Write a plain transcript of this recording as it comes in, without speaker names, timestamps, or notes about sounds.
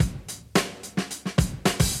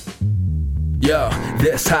Yo,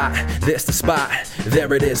 this hot, this the spot.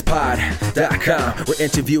 There it is, pod.com. We're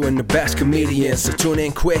interviewing the best comedians, so tune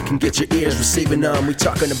in quick and get your ears receiving them. We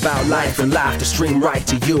talking about life and life to stream right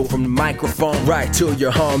to you, from the microphone right to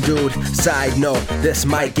your home, dude. Side note, this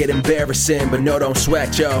might get embarrassing, but no, don't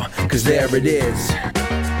sweat, yo, cause there it is.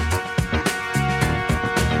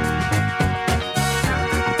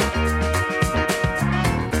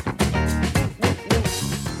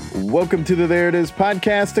 Welcome to the There It Is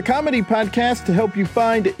podcast, a comedy podcast to help you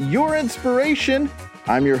find your inspiration.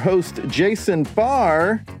 I'm your host, Jason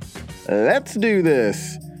Farr. Let's do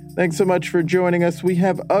this. Thanks so much for joining us. We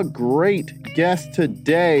have a great guest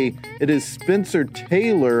today. It is Spencer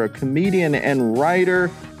Taylor, a comedian and writer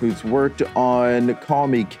who's worked on Call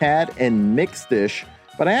Me Kat and Mixed-ish,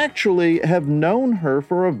 but I actually have known her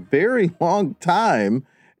for a very long time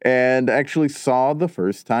and actually saw the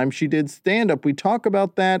first time she did stand-up. We talk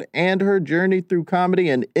about that and her journey through comedy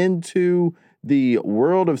and into the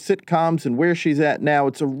world of sitcoms and where she's at now.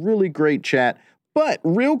 It's a really great chat. But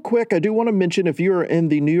real quick, I do want to mention, if you are in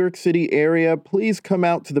the New York City area, please come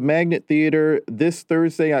out to the Magnet Theater this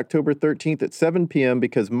Thursday, October 13th at 7 p.m.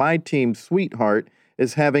 because my team, Sweetheart,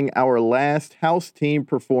 is having our last house team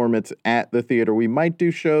performance at the theater. We might do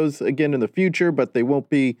shows again in the future, but they won't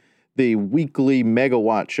be the weekly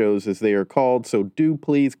megawatt shows, as they are called. So do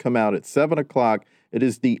please come out at 7 o'clock. It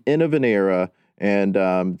is the end of an era, and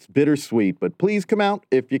it's bittersweet, but please come out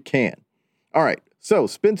if you can. All right, so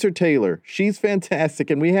Spencer Taylor, she's fantastic,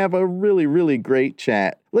 and we have a really, really great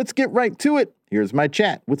chat. Let's get right to it. Here's my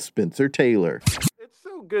chat with Spencer Taylor. It's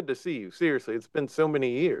so good to see you. Seriously, it's been so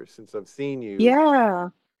many years since I've seen you. Yeah,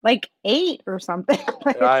 like 8 or something.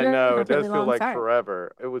 I know, it does feel like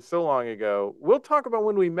forever. It was so long ago. We'll talk about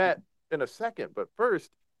when we met in a second, but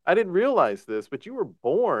first, I didn't realize this, but you were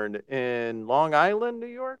born in Long Island, New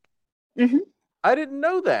York? Mm-hmm. I didn't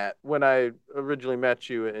know that when I originally met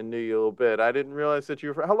you and knew you a little bit. I didn't realize that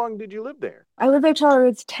you were... How long did you live there? I lived there till I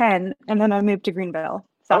was 10, and then I moved to Greenville,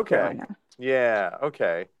 South Carolina. Yeah,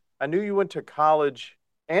 okay. I knew you went to college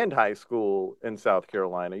and high school in South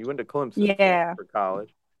Carolina. You went to Clemson for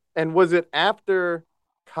college. And was it after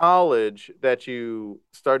college that you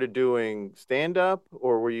started doing stand-up,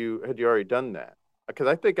 or had you already done that? Because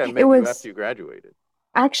I think I met you after you graduated.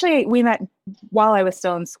 Actually, we met while I was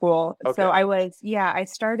still in school. Okay. So I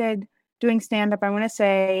started doing stand-up, I want to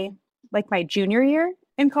say, like my junior year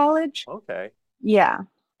in college. Okay. Yeah.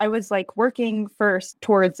 I was like working first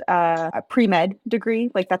towards a pre-med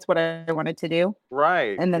degree. Like that's what I wanted to do.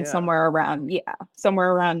 Right. And then somewhere around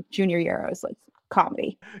junior year, I was like,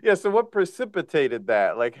 comedy. Yeah, so what precipitated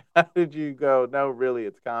that? Like, how did you go, no, really,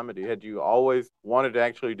 it's comedy? Had you always wanted to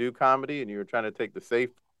actually do comedy and you were trying to take the safe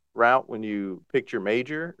route when you picked your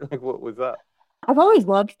major? Like, what was up? I've always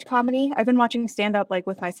loved comedy. I've been watching stand-up like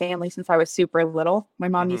with my family since I was super little. My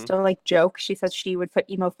mom used to like joke. She said she would put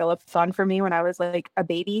Emo Phillips on for me when I was like a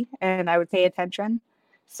baby and I would pay attention.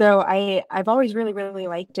 So I've always really, really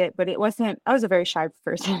liked it, but I was a very shy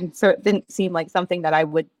person. So it didn't seem like something that I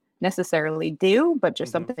would necessarily do, but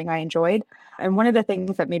just something I enjoyed. And one of the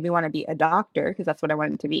things that made me want to be a doctor, because that's what I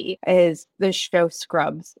wanted to be, is the show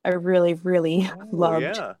Scrubs. I really, really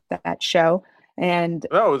loved that show. And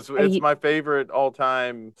it's my favorite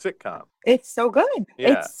all-time sitcom. It's so good.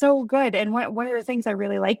 Yeah. It's so good. And one of the things I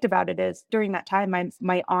really liked about it is during that time,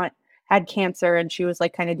 my aunt had cancer and she was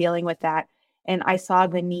like kind of dealing with that. And I saw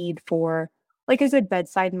the need for like a good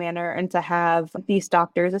bedside manner and to have these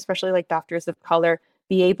doctors, especially like doctors of color,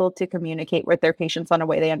 be able to communicate with their patients on a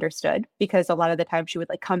way they understood, because a lot of the time she would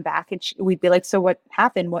like come back and we'd be like, so what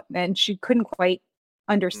happened? And she couldn't quite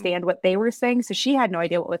understand what they were saying. So she had no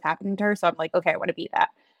idea what was happening to her. So I'm like, okay, I want to be that.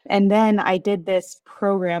 And then I did this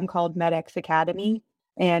program called MedX Academy,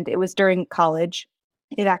 and it was during college.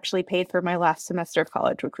 It actually paid for my last semester of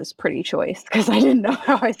college, which was pretty choice because I didn't know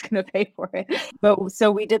how I was going to pay for it. But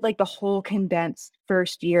so we did like the whole condensed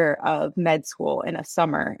first year of med school in a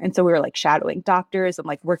summer. And so we were like shadowing doctors and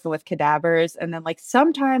like working with cadavers. And then like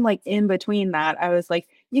sometime like in between that, I was like,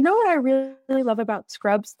 you know what I really, really love about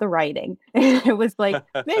Scrubs? The writing. And it was like,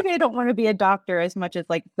 maybe I don't want to be a doctor as much as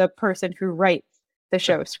like the person who writes the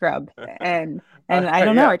show Scrub. And I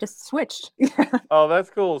don't know, I just switched. Oh, that's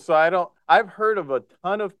cool. So I've heard of a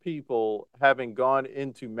ton of people having gone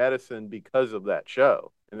into medicine because of that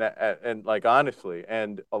show. And like, honestly,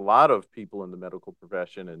 and a lot of people in the medical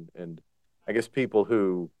profession and I guess people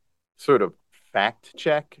who sort of fact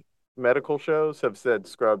check medical shows have said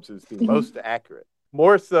Scrubs is the most accurate,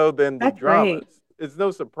 more so than the dramas. Right. It's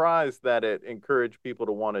no surprise that it encouraged people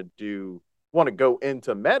to want to go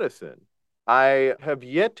into medicine. I have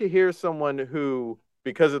yet to hear someone who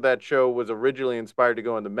because of that show, was originally inspired to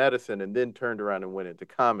go into medicine and then turned around and went into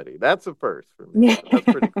comedy. That's a first for me. That's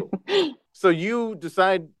pretty cool. So you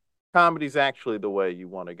decide comedy's actually the way you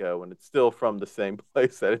want to go, and it's still from the same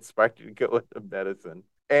place that inspired you to go into medicine.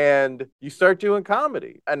 And you start doing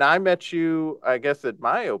comedy. And I met you, I guess, at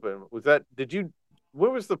my open. Where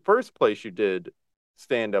was the first place you did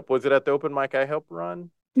stand up? Was it at the open mic I helped run?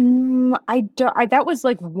 That was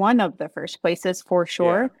like one of the first places for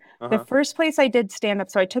sure. Yeah. The first place I did stand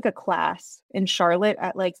up, so I took a class in Charlotte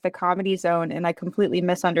at like the Comedy Zone, and I completely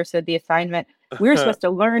misunderstood the assignment. We were supposed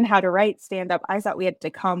to learn how to write stand up. I thought we had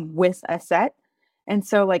to come with a set. And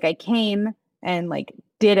so like I came and like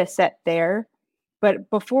did a set there.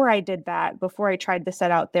 But before I did that, before I tried the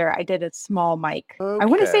set out there, I did a small mic. Okay. I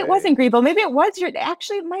want to say it wasn't Greenville. Maybe it was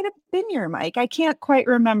actually it might have been your mic. I can't quite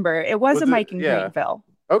remember. It was a mic in Greenville.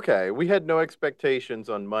 Okay. We had no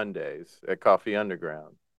expectations on Mondays at Coffee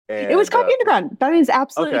Underground. And, it was Coffee Underground. That is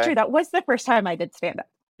absolutely true. That was the first time I did stand up.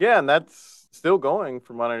 Yeah, and that's still going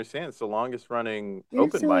from what I understand. It's the longest running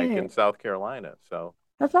open mic in South Carolina. So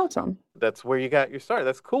that's awesome. That's where you got your start.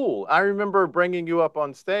 That's cool. I remember bringing you up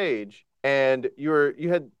on stage, and you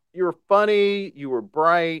were funny, you were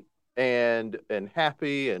bright and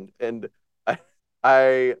happy, and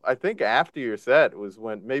I think after your set was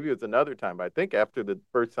when, maybe it was another time, but I think after the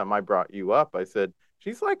first time I brought you up, I said,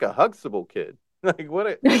 she's like a Huxtable kid. Like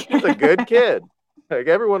she's a good kid. Like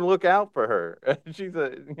everyone look out for her. She's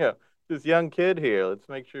this young kid here. Let's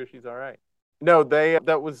make sure she's all right. No,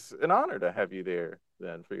 that was an honor to have you there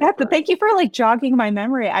then. For your thank you for like jogging my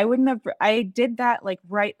memory. I did that like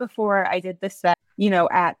right before I did the set,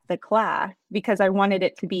 at the class, because I wanted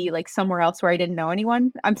it to be like somewhere else where I didn't know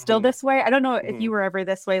anyone. I'm still this way. I don't know if you were ever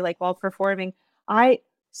this way, like while performing. I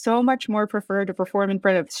so much more prefer to perform in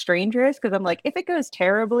front of strangers, because I'm like, if it goes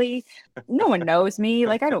terribly, no one knows me.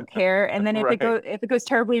 Like, I don't care. And then if it goes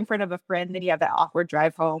terribly in front of a friend, then you have that awkward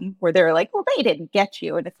drive home where they're like, well, they didn't get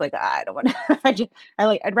you. And it's like, I don't want to,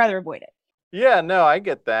 I'd rather avoid it. Yeah, no, I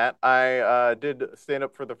get that. I did stand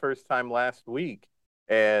up for the first time last week,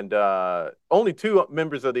 and only two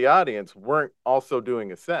members of the audience weren't also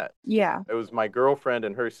doing a set. Yeah. It was my girlfriend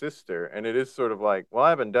and her sister, and it is sort of like, well, I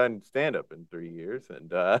haven't done stand up in 3 years,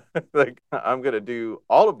 and like I'm gonna do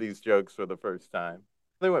all of these jokes for the first time.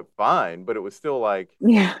 They went fine, but it was still like,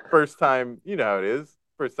 first time, you know how it is.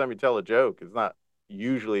 First time you tell a joke is not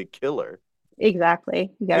usually a killer.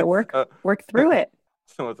 Exactly. You gotta work through it.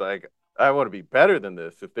 So it's like, I want to be better than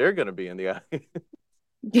this if they're gonna be in the audience.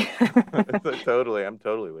 I'm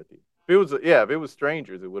totally with you. If it was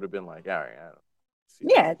strangers, it would have been like, all right, I don't see.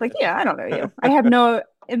 Yeah, it's like, I don't know you. I have no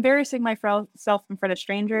embarrassing myself in front of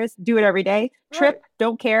strangers. Do it every day. Trip,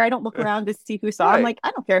 don't care. I don't look around to see who saw. I'm like,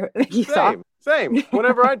 I don't care who you saw. Same.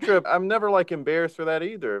 Whenever I trip, I'm never like embarrassed for that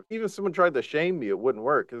either. Even if someone tried to shame me, it wouldn't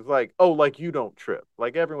work. It's like, oh, like you don't trip.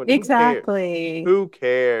 Like everyone. Exactly. Who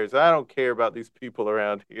cares? I don't care about these people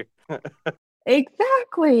around here.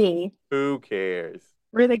 Exactly. Who cares?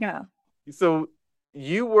 Where are they gonna? So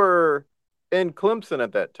you were in Clemson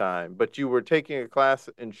at that time, but you were taking a class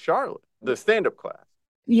in Charlotte, the stand-up class.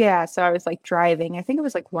 Yeah, so I was like driving. I think it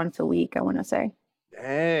was like once a week, I want to say.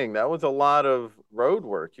 Dang, that was a lot of road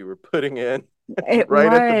work you were putting in. It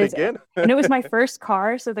right was. At the beginning. And it was my first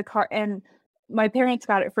car, so and my parents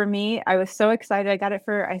got it for me. I was so excited. I got it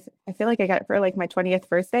for I feel like I got it for like my 20th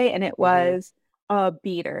birthday, and it was a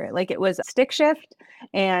beater. Like, it was a stick shift,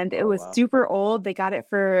 and it was super old. They got it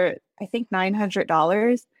for I think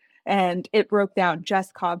 $900, and it broke down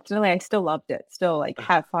just constantly. I still loved it, still like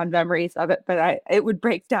have fond memories of it, but it would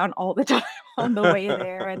break down all the time on the way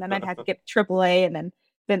there, and then I'd have to get AAA, and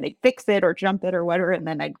then they'd fix it or jump it or whatever, and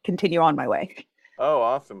then I'd continue on my way. Oh,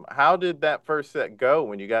 awesome. How did that first set go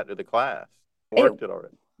when you got to the class? Worked it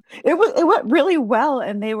already? It went really well,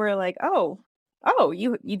 and they were like, oh,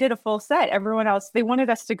 you did a full set. Everyone else, they wanted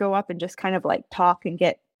us to go up and just kind of like talk and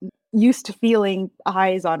get used to feeling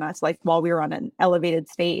eyes on us, like while we were on an elevated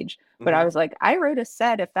stage. But I was like, I wrote a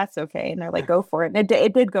set, if that's okay. And they're like, go for it. And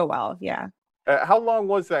it did go well. Yeah. How long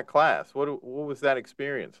was that class? What was that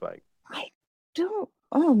experience like?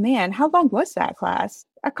 Oh man, how long was that class?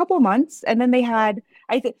 A couple months. And then they had,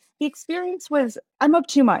 I think the experience was, I'm up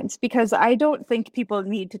 2 months, because I don't think people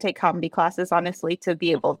need to take comedy classes, honestly, to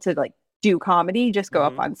be able to like do comedy, just go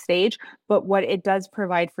up on stage. But what it does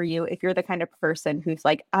provide for you, if you're the kind of person who's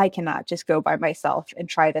like, I cannot just go by myself and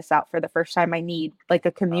try this out for the first time, I need like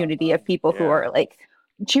a community of people who are like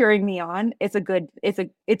cheering me on. It's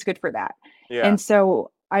good for that. Yeah. And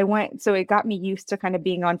so it got me used to kind of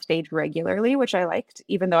being on stage regularly, which I liked,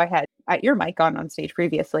 even though I had your mic on stage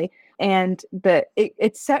previously. And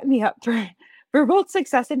it set me up we're both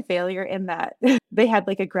success and failure in that they had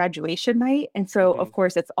like a graduation night. And so, of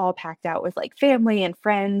course, it's all packed out with like family and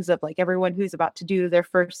friends of like everyone who's about to do their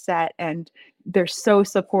first set. And they're so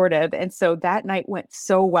supportive. And so that night went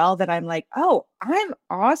so well that I'm like, oh, I'm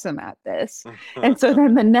awesome at this. And so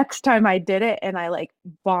then the next time I did it and I like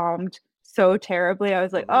bombed so terribly, I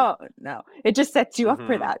was like, oh no, it just sets you up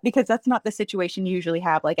for that, because that's not the situation you usually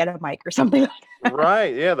have like at a mic or something like that.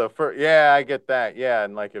 Right. Yeah, I get that. Yeah.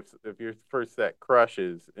 And like if your first set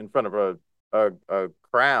crushes in front of a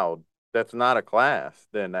crowd that's not a class,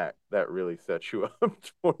 then that really sets you up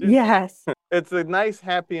for it. Yes. It's a nice,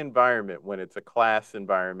 happy environment when it's a class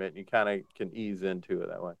environment. You kind of can ease into it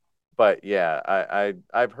that way. But yeah,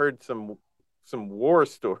 I've heard some war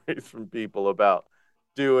stories from people about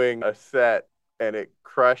doing a set and it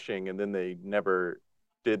crushing, and then they never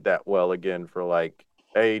did that well again for like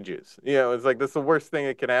ages. It's like that's the worst thing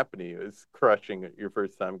that can happen to you, is crushing your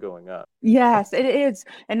first time going up. Yes, it is.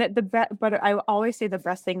 And but I always say the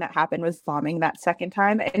best thing that happened was bombing that second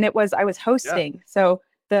time. And I was hosting. Yeah. So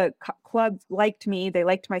the club liked me, they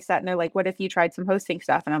liked my set, and they're like, what if you tried some hosting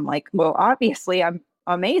stuff? And I'm like, well, obviously I'm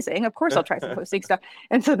amazing. Of course I'll try some hosting stuff.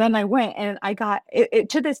 And so then I went and I got it.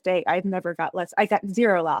 To this day, I've never got less. I got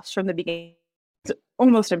 0 laughs from the beginning. It's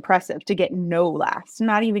almost impressive to get no laughs,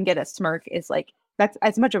 not even get a smirk is like, that's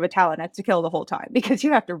as much of a talent as to kill the whole time, because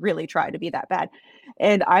you have to really try to be that bad.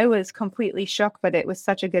 And I was completely shook, but it was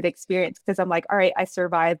such a good experience, because I'm like, all right, I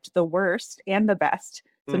survived the worst and the best.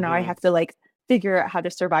 So now I have to like figure out how to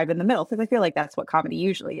survive in the middle, because I feel like that's what comedy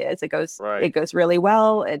usually is. It goes really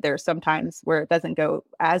well. There's sometimes where it doesn't go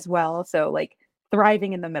as well. So like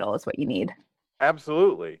thriving in the middle is what you need.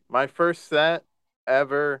 Absolutely. My first set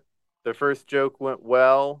ever, the first joke went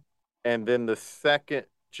well, and then the second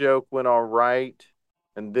joke went all right.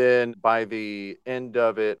 And then by the end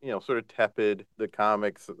of it, sort of tepid. The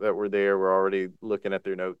comics that were there were already looking at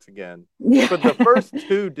their notes again. Yeah. But the first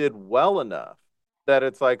 2 did well enough that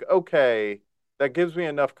it's like, okay, that gives me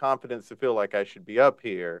enough confidence to feel like I should be up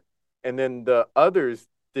here. And then the others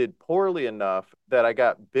did poorly enough that I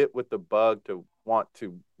got bit with the bug to want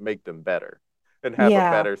to make them better and have a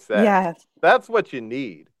better set. Yes. That's what you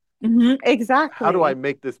need. Exactly. How do I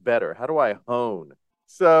make this better? How do I hone?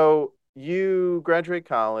 So you graduate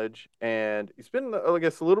college and you spend, I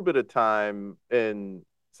guess, a little bit of time in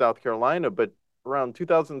South Carolina, but around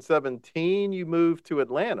 2017, you moved to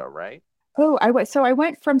Atlanta, right? Oh, I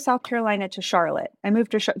went from South Carolina to Charlotte. I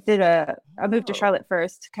moved to Charlotte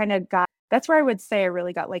first. That's where I would say I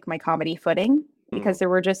really got like my comedy footing, because there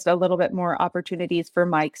were just a little bit more opportunities for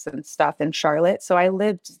mics and stuff in Charlotte. So I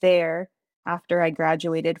lived there after I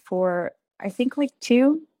graduated for, I think, like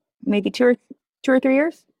 2 or 3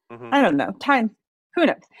 years. I don't know. Time, who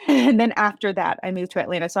knows? And then after that, I moved to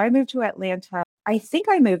Atlanta. So I moved to Atlanta. I think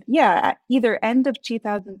I moved, at either end of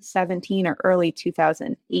 2017 or early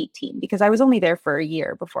 2018, because I was only there for a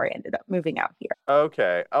year before I ended up moving out here.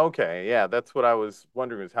 Okay. Yeah, that's what I was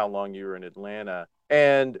wondering, is how long you were in Atlanta.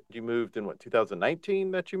 And you moved in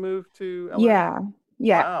 2019 that you moved to LA?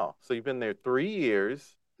 Yeah. Wow. So you've been there 3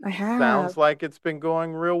 years. I have. Sounds like it's been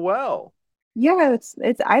going real well. Yeah,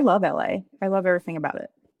 I love LA. I love everything about it.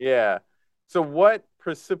 Yeah. So what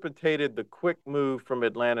precipitated the quick move from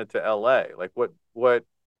Atlanta to LA? Like what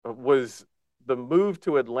was the move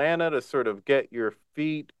to Atlanta, to sort of get your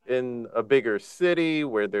feet in a bigger city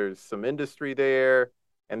where there's some industry there,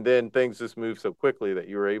 and then things just moved so quickly that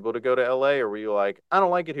you were able to go to LA? Or were you like, I don't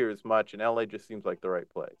like it here as much, and LA just seems like the right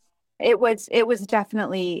place? It was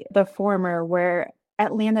definitely the former, where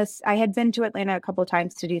I had been to Atlanta a couple of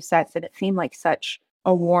times to do sets, and it seemed like such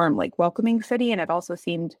a warm, like welcoming city. And it also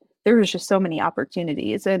seemed there was just so many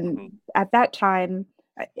opportunities. And at that time,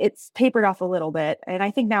 it's tapered off a little bit. And I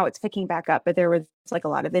think now it's picking back up, but there was like a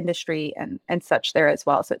lot of industry and such there as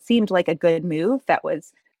well. So it seemed like a good move that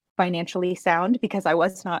was financially sound, because I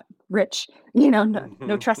was not rich,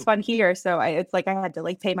 no trust fund here. So it's like I had to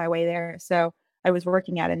like pay my way there. So I was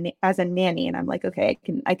working as a nanny, and I'm like, okay,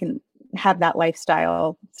 I can have that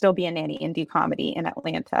lifestyle, still be a nanny and do comedy in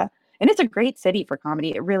Atlanta. And it's a great city for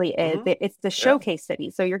comedy. It really is. It's the showcase city.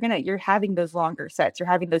 So you're having those longer sets. You're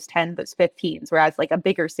having those 10, those 15s. Whereas like a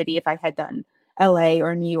bigger city, if I had done LA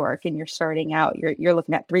or New York and you're starting out, you're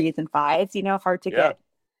looking at 3s and 5s, hard to get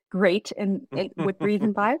great and with 3s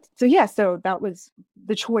and 5s. So that was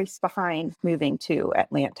the choice behind moving to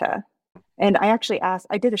Atlanta. And I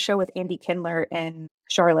did a show with Andy Kindler in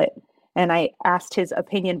Charlotte, and I asked his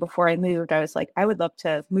opinion before I moved. I was like, I would love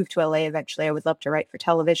to move to LA eventually. I would love to write for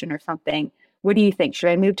television or something. What do you think? Should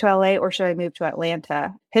I move to LA or should I move to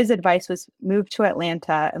Atlanta? His advice was move to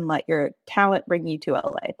Atlanta and let your talent bring you to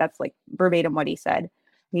LA. That's like verbatim what he said.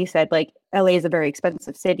 he said like LA is a very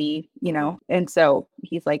expensive city, you know, and so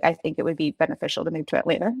he's like, I think it would be beneficial to move to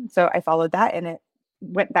Atlanta. So I followed that and it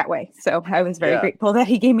went that way. So I was very grateful that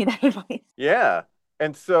he gave me that advice. Yeah.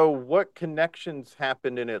 And so what connections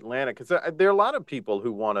happened in Atlanta? Because there are a lot of people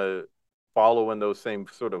who want to follow in those same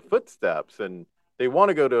sort of footsteps, and they want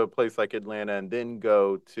to go to a place like Atlanta and then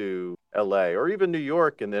go to LA, or even New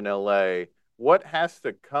York and then LA. What has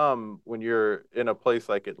to come when you're in a place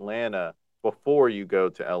like Atlanta before you go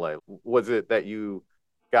to LA? Was it that you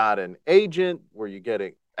got an agent? Were you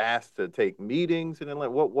getting asked to take meetings in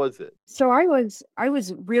Atlanta? What was it? So I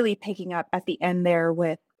was really picking up at the end there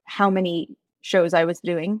with how many shows I was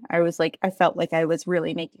doing. I was like, I felt like I was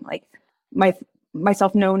really making like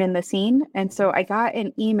myself known in the scene. And so I got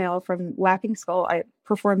an email from Laughing Skull. I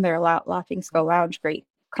performed there a lot, Laughing Skull Lounge, great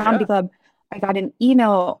comedy club. I got an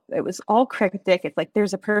email. It was all cryptic. It's like,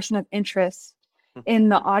 there's a person of interest in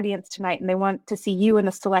the audience tonight, and they want to see you and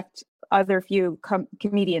a select other few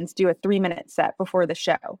comedians do a 3-minute set before the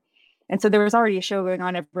show. And so there was already a show going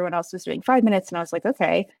on. Everyone else was doing 5 minutes. And I was like,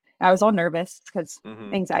 okay. I was all nervous because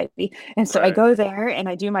anxiety. And so I go there and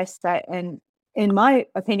I do my set. And in my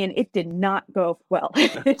opinion, it did not go well.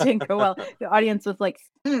 It didn't go well. The audience was like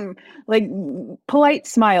polite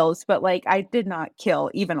smiles, but like I did not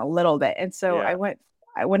kill even a little bit. And so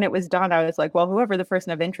when it was done, I was like, well, whoever the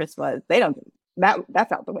person of interest was,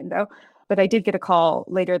 that's out the window. But I did get a call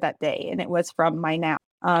later that day, and it was from my now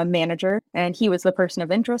manager, and he was the person of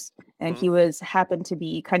interest, and he happened to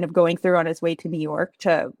be kind of going through on his way to New York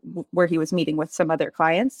to where he was meeting with some other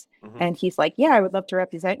clients. And he's like, yeah, I would love to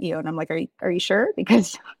represent you. And I'm like, are you sure?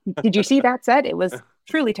 Because did you see that set? It was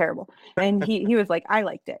truly terrible. And he was like, I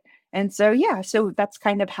liked it. And so, so that's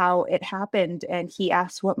kind of how it happened. And he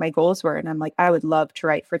asked what my goals were. And I'm like, I would love to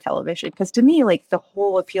write for television. Because to me, like the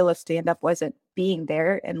whole appeal of stand-up wasn't being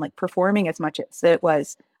there and like performing as much as it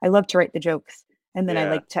was. I love to write the jokes. And then I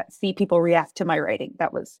like to see people react to my writing.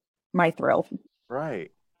 That was my thrill.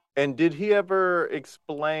 Right. And did he ever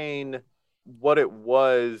explain what it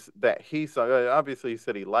was that he saw? Obviously, he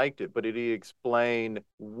said he liked it, but did he explain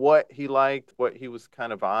what he liked, what he was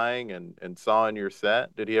kind of eyeing and saw in your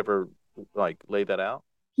set? Did he ever like lay that out?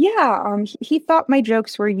 Yeah. He thought my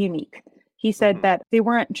jokes were unique. He said that they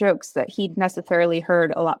weren't jokes that he'd necessarily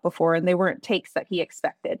heard a lot before, and they weren't takes that he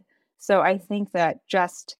expected. So I think that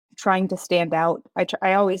just trying to stand out, I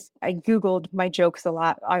Googled my jokes a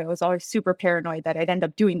lot. I was always super paranoid that I'd end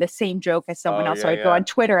up doing the same joke as someone else. So I'd go on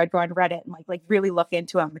Twitter, I'd go on Reddit and like really look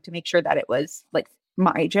into them to make sure that it was like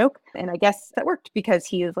my joke. And I guess that worked because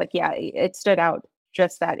he was like, yeah, it stood out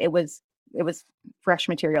just that it was fresh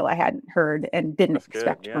material I hadn't heard and didn't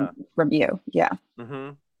expect from you. Yeah.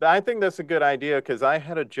 I think that's a good idea, because I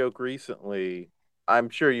had a joke recently. I'm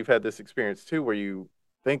sure you've had this experience too, where you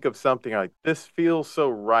think of something like, this feels so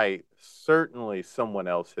right. Certainly someone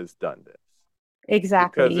else has done this.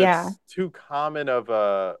 Exactly. Because it's too common of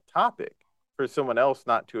a topic for someone else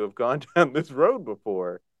not to have gone down this road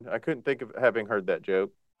before. I couldn't think of having heard that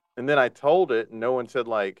joke. And then I told it and no one said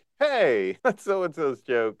like, hey, that's so-and-so's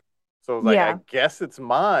joke. So I was like, I guess it's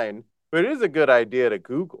mine. But it is a good idea to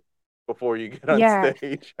Google before you get on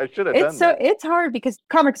stage. I should have done that. It's hard because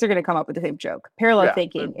comics are going to come up with the same joke. Parallel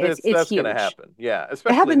thinking is huge. That's going to happen. Yeah,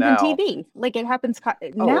 especially it happens now. In TV. Like it happens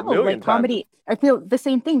now. Like comedy, I feel the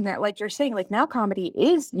same thing that like you're saying. Like now, comedy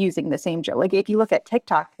is using the same joke. Like if you look at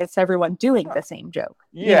TikTok, it's everyone doing the same joke.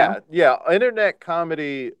 Yeah. Internet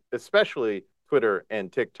comedy, especially Twitter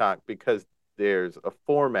and TikTok, because there's a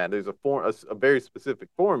format. There's a very specific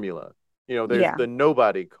formula. There's the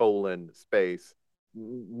nobody : space.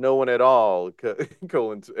 No one at all,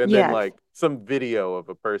 colon, and then like some video of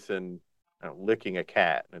a person licking a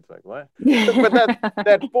cat, and it's like, what? But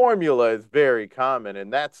that formula is very common,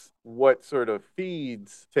 and that's what sort of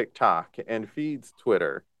feeds TikTok and feeds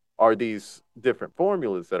Twitter, are these different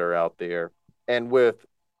formulas that are out there. And with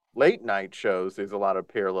late night shows, there's a lot of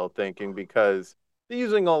parallel thinking because they're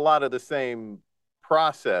using a lot of the same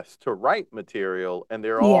process to write material, and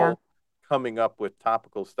they're all coming up with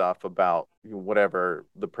topical stuff about whatever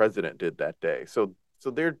the president did that day. So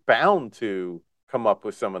they're bound to come up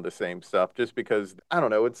with some of the same stuff, just because, I don't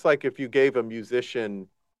know, it's like if you gave a musician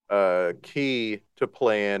a key to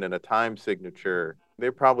play in and a time signature,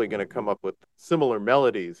 they're probably going to come up with similar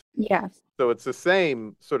melodies. Yes. So it's the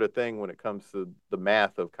same sort of thing when it comes to the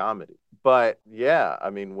math of comedy. But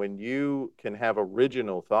when you can have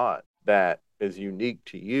original thought that is unique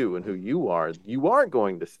to you and who you are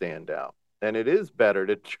going to stand out. And it is better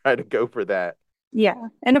to try to go for that. Yeah.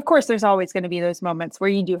 And of course, there's always going to be those moments where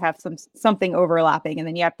you do have something overlapping, and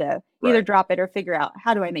then you have to either drop it or figure out,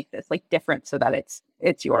 how do I make this like different so that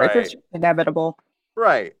it's yours? Right. It's inevitable.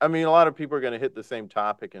 Right. I mean, a lot of people are going to hit the same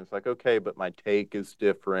topic, and it's like, okay, but my take is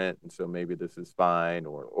different, and so maybe this is fine,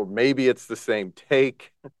 or maybe it's the same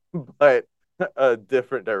take, but a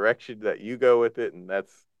different direction that you go with it, and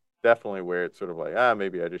that's definitely where it's sort of like,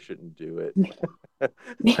 maybe I just shouldn't do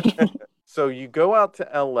it. So you go out to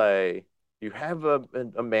LA, you have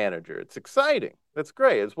a manager. It's exciting. That's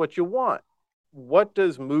great. It's what you want. What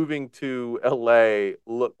does moving to LA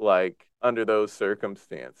look like under those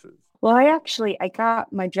circumstances? Well, I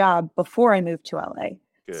got my job before I moved to LA.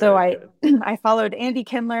 Good, so good. I followed Andy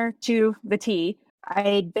Kindler to the T.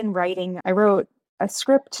 I'd been writing, I wrote a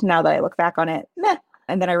script now that I look back on it. Meh.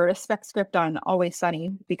 And then I wrote a spec script on Always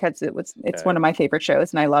Sunny because it's one of my favorite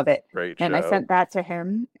shows and I love it. Great and show. I sent that to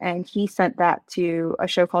him and he sent that to a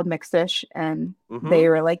show called Mixed-ish. And they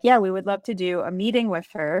were like, yeah, we would love to do a meeting with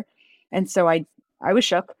her. And so I was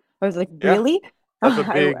shook. I was like, really? That's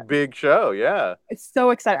a big show. Yeah. It's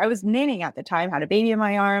so excited. I was nannying at the time, had a baby in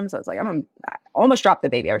my arms. I was like, I almost dropped the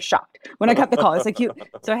baby. I was shocked when I got the call. It's like,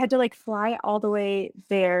 so I had to like fly all the way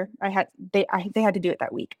there. They had to do it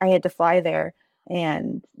that week. I had to fly there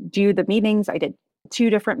and do the meetings. I did 2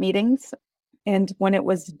 different meetings. And when it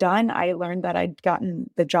was done, I learned that I'd gotten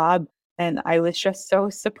the job and I was just so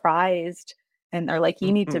surprised. And they're like,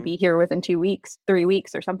 you need to be here within 2 weeks, 3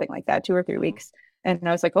 weeks or something like that, 2 or 3 weeks. And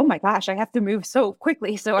I was like, oh my gosh, I have to move so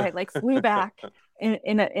quickly. So I like flew back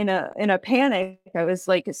in a panic. I was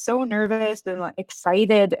like so nervous and like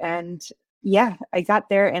excited. And yeah, I got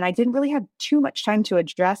there and I didn't really have too much time to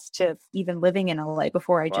adjust to even living in LA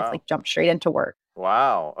before I just like jumped straight into work.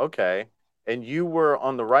 Wow. Okay. And you were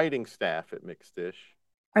on the writing staff at Mixed-ish.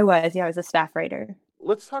 I was a staff writer.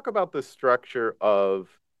 Let's talk about the structure of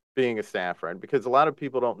being a staff writer, because a lot of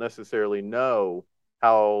people don't necessarily know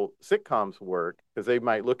how sitcoms work, because they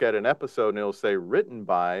might look at an episode and it'll say written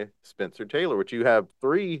by Spencer Taylor, which you have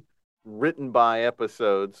 3 written by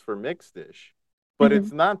episodes for Mixed-ish. But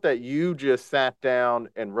it's not that you just sat down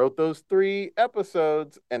and wrote those 3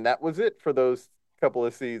 episodes and that was it for those couple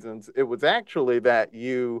of seasons. It was actually that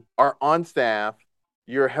you are on staff,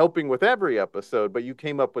 you're helping with every episode, but you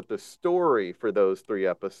came up with the story for those 3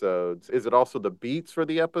 episodes. Is it also the beats for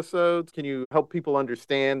the episodes? Can you help people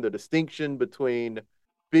understand the distinction between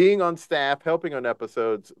being on staff, helping on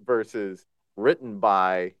episodes versus written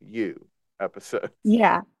by you episodes?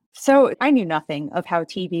 Yeah. So I knew nothing of how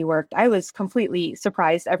TV worked. I was completely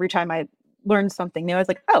surprised every time I learned something new. I was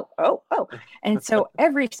like, oh. And so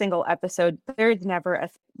every single episode, there's never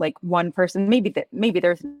one person, maybe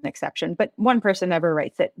there's an exception, but one person never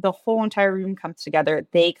writes it. The whole entire room comes together.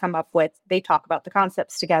 They talk about the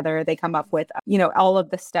concepts together. They come up with, all of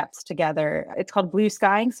the steps together. It's called blue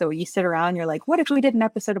skying. So you sit around, you're like, what if we did an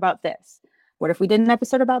episode about this? What if we did an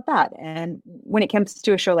episode about that? And when it comes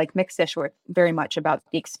to a show like Mixed-ish, where it's very much about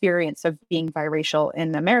the experience of being biracial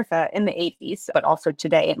in America in the 80s, but also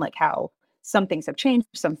today, and like how some things have changed,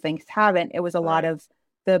 some things haven't. It was a lot of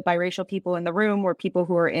the biracial people in the room were people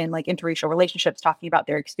who were in like interracial relationships talking about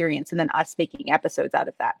their experience, and then us making episodes out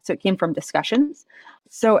of that. So it came from discussions.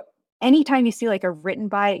 So anytime you see like a written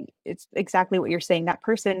by, it's exactly what you're saying. That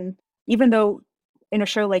person, even though in a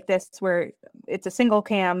show like this where it's a single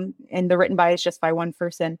cam and the written by is just by one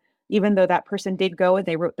person, even though that person did go and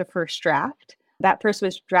they wrote the first draft, that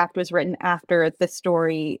person's draft was written after the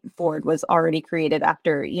storyboard was already created,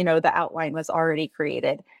 after, the outline was already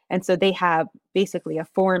created. And so they have basically a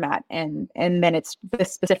format and then it's the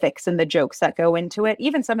specifics and the jokes that go into it.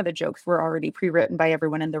 Even some of the jokes were already pre-written by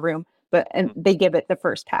everyone in the room, and they give it the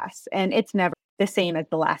first pass. And it's never the same as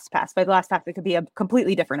the last pass. By the last pass, it could be a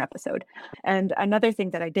completely different episode. And another thing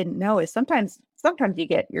that I didn't know is sometimes you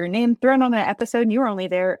get your name thrown on an episode and you were only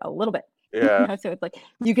there a little bit. Yeah. So it's like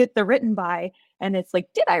you get the written by, and it's like,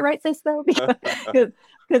 did I write this though?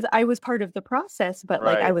 Because I was part of the process, but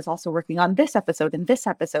like I was also working on this episode and this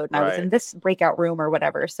episode, and I was in this breakout room or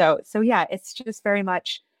whatever. So yeah, it's just very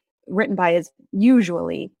much written by is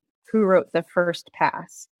usually who wrote the first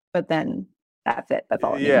pass, but then that's it. That's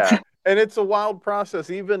all it means. And it's a wild process.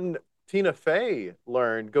 Even Tina Fey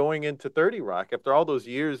learned going into 30 Rock after all those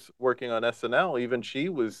years working on SNL. Even she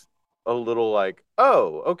was a little like,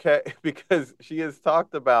 oh, okay, because she has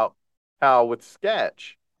talked about how with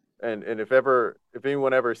sketch, and if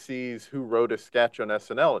anyone ever sees who wrote a sketch on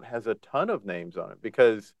SNL, it has a ton of names on it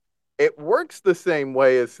because it works the same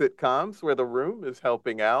way as sitcoms where the room is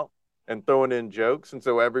helping out and throwing in jokes, and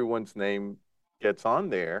so everyone's name gets on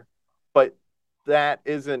there. But that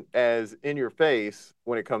isn't as in your face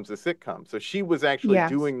when it comes to sitcoms. So she was actually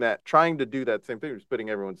doing that, trying to do that same thing, just putting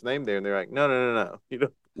everyone's name there, and they're like, no.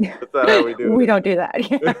 That's not how we do it. We don't do that.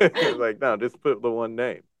 It's like, no, just put the one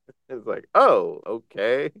name. It's like, oh,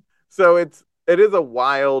 okay. So it's It is a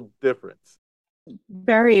wild difference.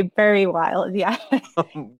 Very, very wild. Yeah.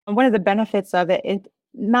 One of the benefits of it is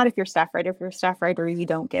not if you're a staff writer. If you're a staff writer, you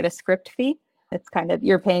don't get a script fee. It's kind of,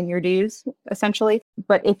 you're paying your dues essentially.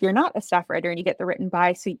 But if you're not a staff writer and you get the written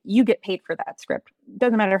by, so you get paid for that script.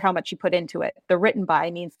 Doesn't matter how much you put into it. The written by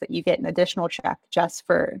means that you get an additional check just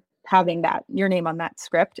for having that, your name on that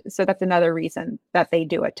script. So that's another reason that they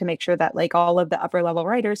do it, to make sure that like all of the upper level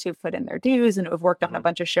writers who've put in their dues and who've worked on a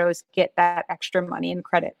bunch of shows get that extra money and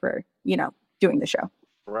credit for, doing the show.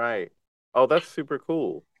 Right. Oh, that's super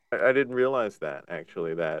cool. I didn't realize that,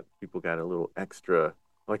 actually, that people got a little extra,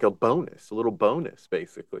 like a little bonus,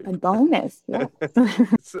 basically. A bonus, yeah.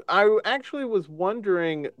 So I actually was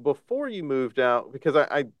wondering before you moved out, because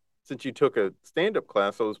I since you took a stand-up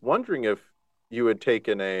class, I was wondering if you had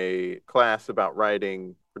taken a class about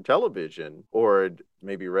writing for television or had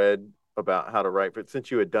maybe read about how to write, but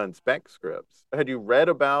since you had done spec scripts, had you read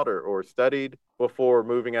about or studied before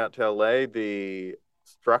moving out to LA the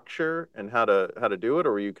structure and how to do it,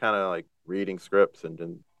 or were you kind of like reading scripts and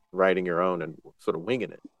then writing your own and sort of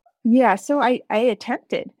winging it? Yeah, so I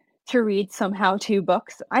attempted to read some how-to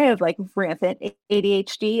books. I have like rampant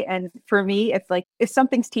ADHD, and for me, it's like if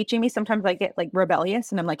something's teaching me, sometimes I get like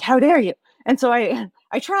rebellious, and I'm like, "How dare you!" And so I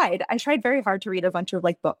tried very hard to read a bunch of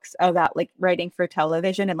like books about like writing for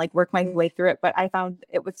television and like work my way through it. But I found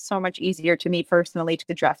it was so much easier to me personally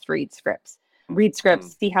to just read scripts,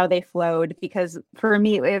 see how they flowed. Because for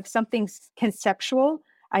me, if something's conceptual,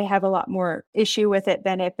 I have a lot more issue with it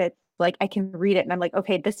than if it's like I can read it and I'm like,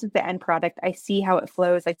 okay, this is the end product. I see how it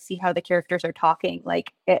flows. I see how the characters are talking.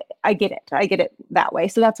 Like I get it that way.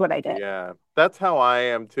 So that's what I did. Yeah, that's how I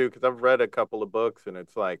am too, because I've read a couple of books and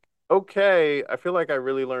it's like, okay, I feel like I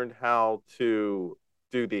really learned how to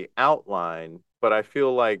do the outline, but I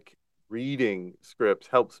feel like reading scripts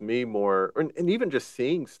helps me more, and even just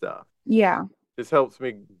seeing stuff. Yeah. Just helps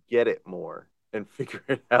me get it more and figure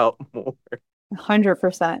it out more.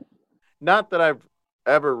 100%. Not that I've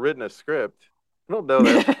ever written a script. I don't know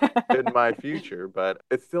that in my future, but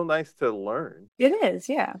it's still nice to learn. It is,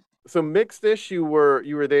 yeah. So Mixed-ish, you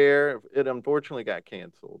were there. It unfortunately got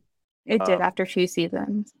canceled. It did after 2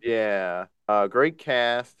 seasons. Yeah. Great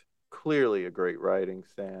cast. Clearly a great writing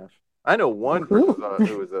staff. I know one who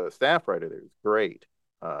was a staff writer there. It was great.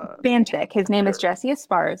 Fantastic. His name is Jesse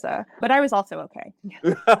Esparza, but I was also okay.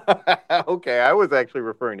 Okay, I was actually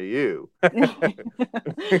referring to you.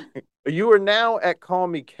 You are now at Call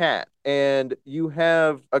Me Kat, and you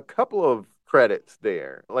have a couple of credits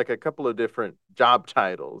there, like a couple of different job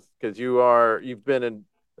titles, because you've been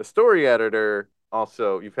a story editor.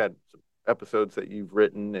 Also, you've had some episodes that you've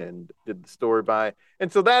written and did the story by,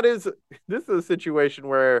 and so this is a situation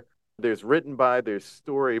where there's written by, there's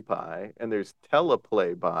story by, and there's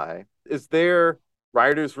teleplay by. Is their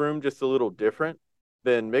writer's room just a little different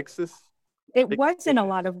than Mixed-ish? It wasn't a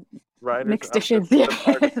lot of writers. Mixed-ishes.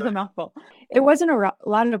 It's a mouthful. It wasn't a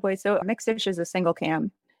lot of boys. So Mixed-ish is a single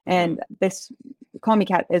cam, and this Call Me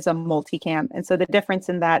Kat is a multicam. And so the difference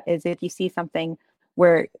in that is if you see something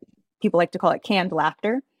where people like to call it canned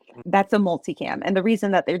laughter, that's a multicam. And the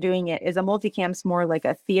reason that they're doing it is a multicam is more like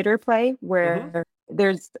a theater play where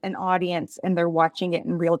there's an audience and they're watching it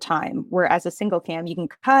in real time. Whereas a single cam, you can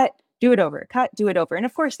cut, do it over. And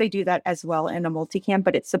of course they do that as well in a multicam,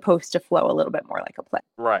 but it's supposed to flow a little bit more like a play.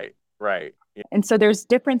 Right. Yeah. And so there's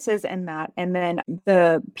differences in that. And then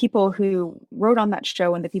the people who wrote on that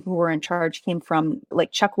show and the people who were in charge came from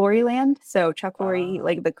like Chuck Lorre land. So Chuck Lorre,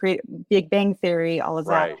 like the Big Bang Theory, all of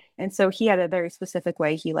that. And so he had a very specific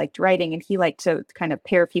way he liked writing, and he liked to kind of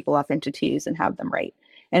pair people up into twos and have them write.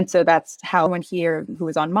 And so that's how who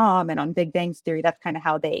was on Mom and on Big Bang Theory, that's kind of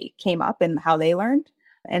how they came up and how they learned.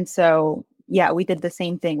 And so, yeah, we did the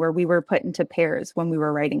same thing where we were put into pairs when we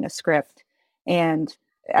were writing a script. And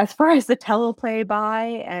as far as the teleplay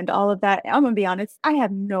by and all of that, I'm gonna be honest, I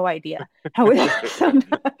have no idea how it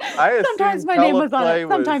sometimes my name was on it,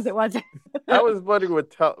 sometimes it wasn't. I was wondering with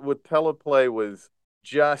teleplay was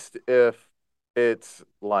just if it's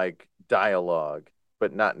like dialogue,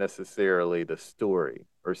 but not necessarily the story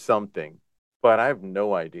or something. But I have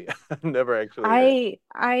no idea. I've never actually.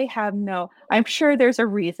 I'm sure there's a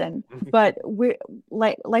reason, but we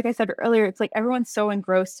like I said earlier, it's like everyone's so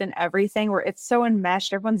engrossed in everything where it's so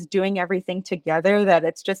enmeshed. Everyone's doing everything together that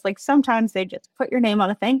it's just like sometimes they just put your name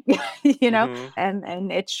on a thing,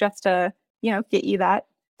 and it's just to get you that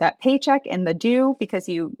paycheck and the due because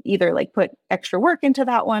you either like put extra work into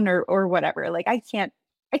that one or whatever. Like I can't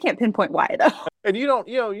pinpoint why though. And you don't,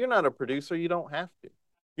 you're not a producer. You don't have to.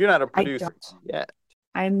 You're not a producer yet.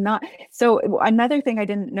 I'm not. So another thing I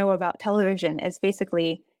didn't know about television is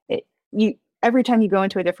basically every time you go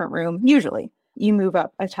into a different room, usually you move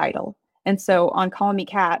up a title. And so on Call Me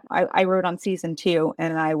Kat, I wrote on season 2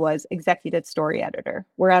 and I was executive story editor.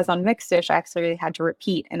 Whereas on Mixed-ish, I actually had to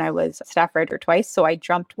repeat and I was staff writer twice. So I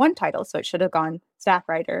jumped one title. So it should have gone staff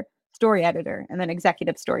writer, story editor, and then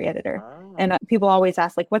executive story editor. Oh. And people always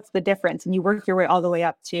ask, like, what's the difference? And you work your way all the way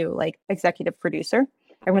up to like executive producer.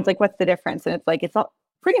 Everyone's like, what's the difference? And it's like, it's all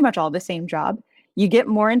pretty much all the same job. You get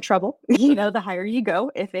more in trouble, the higher you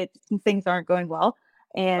go if things aren't going well.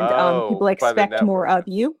 And people expect more of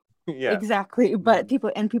you. Yeah, exactly. But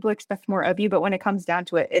people expect more of you. But when it comes down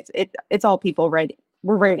to it, it's all people writing.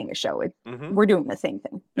 We're writing a show. We're doing the same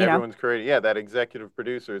thing. Everyone's creating. Yeah, that executive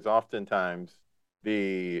producer is oftentimes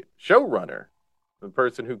the showrunner, the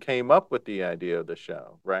person who came up with the idea of the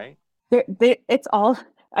show, right? It's all,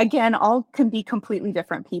 again, all can be completely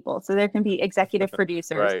different people. So there can be executive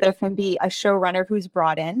producers. Right. There can be a showrunner who's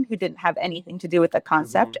brought in who didn't have anything to do with the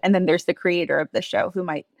concept, and then there's the creator of the show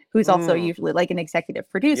who's also usually like an executive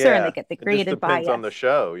producer, and they get the creative bias. Depends on the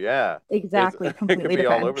show, yeah. Exactly, completely it could be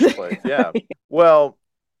different. all over the place, yeah. Well,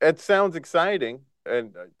 it sounds exciting,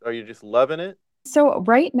 and are you just loving it? So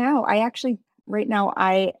right now,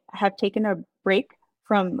 I have taken a break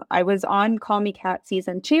from. I was on Call Me Kat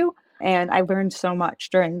season 2, and I learned so much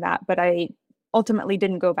during that, but I ultimately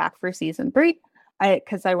didn't go back for season 3.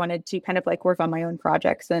 Because I wanted to kind of like work on my own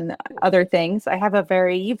projects and other things.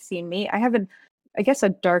 You've seen me. I have a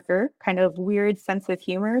darker kind of weird sense of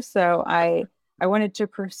humor. So I wanted to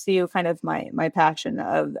pursue kind of my passion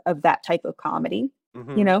of that type of comedy.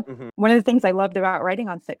 One of the things I loved about writing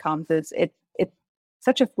on sitcoms is it's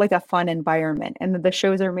such a fun environment, and the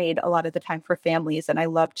shows are made a lot of the time for families. And I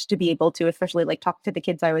loved to be able to, especially like talk to the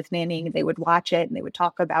kids I was nannying. They would watch it and they would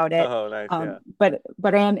talk about it. Oh, nice. Yeah.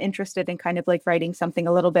 But I am interested in kind of like writing something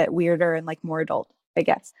a little bit weirder and like more adult, I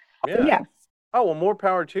guess. Yeah. Oh, well, more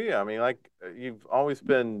power to you. I mean, like, you've always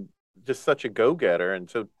been just such a go-getter and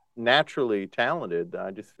so naturally talented. I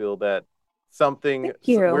just feel that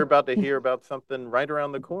we're about to hear about something right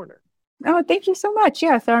around the corner. Oh, thank you so much.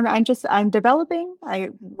 Yeah, so I'm developing. I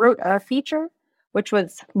wrote a feature, which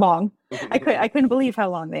was long. I couldn't believe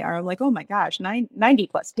how long they are. I'm like, oh my gosh, 90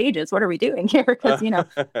 plus pages. What are we doing here? Because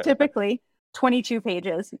typically 22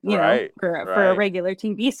 pages, for a regular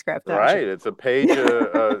TV script. Right. It's a page.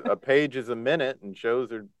 A page is a minute, and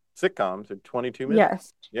sitcoms are 22 minutes.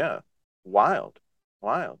 Yes. Yeah. Wild.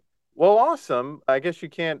 Well, awesome. I guess you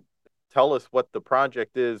can't tell us what the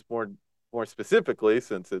project is more specifically,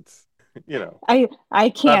 since it's I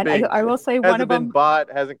can't. I will say one of them hasn't been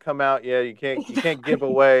bought, hasn't come out yet. You can't give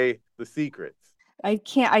away the secrets. I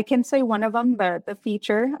can say one of them, the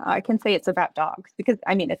feature. I can say it's about dogs because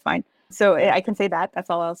it's fine. So I can say that. That's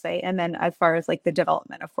all I'll say. And then as far as like the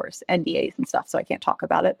development, of course, NDAs and stuff, so I can't talk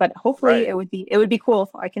about it. But hopefully it would be cool.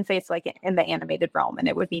 I can say it's like in the animated realm, and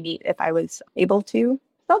it would be neat if I was able to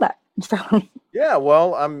sell that. So yeah,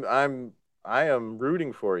 well, I am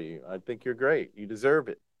rooting for you. I think you're great. You deserve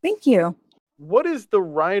it. Thank you. What is the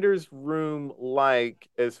writer's room like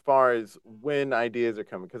as far as when ideas are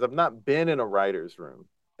coming? Because I've not been in a writer's room.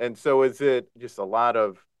 And so is it just a lot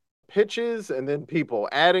of pitches and then people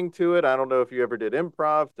adding to it? I don't know if you ever did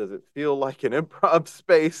improv. Does it feel like an improv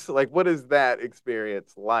space? Like, what is that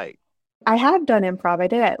experience like? I have done improv. I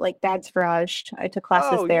did it like Dad's Garage. I took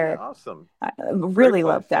classes there. Yeah, awesome. I really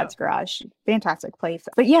love Dad's Garage. Fantastic place.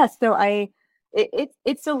 But yes, so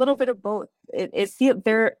it's a little bit of both.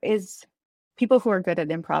 There is people who are good at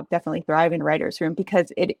improv definitely thrive in writer's room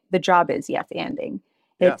because the job is yes-anding.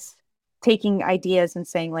 It's taking ideas and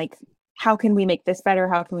saying like, how can we make this better?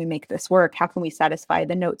 How can we make this work? How can we satisfy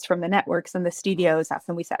the notes from the networks and the studios? How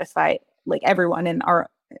can we satisfy like everyone and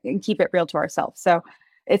keep it real to ourselves? So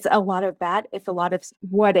it's a lot of that. It's a lot of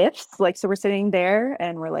what ifs. Like, so we're sitting there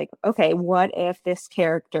and we're like, okay, what if this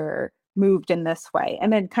character moved in this way?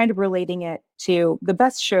 And then kind of relating it to the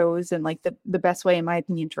best shows, and like the best way, in my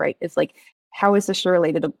opinion, to write is like, how is this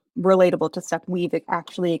relatable to stuff we've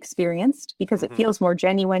actually experienced? Because it feels more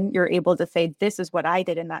genuine. You're able to say, this is what I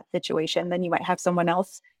did in that situation. Then you might have someone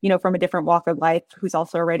else, from a different walk of life who's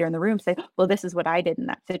also a writer in the room say, well, this is what I did in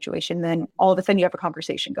that situation. Then all of a sudden you have a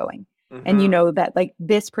conversation going. And you know that like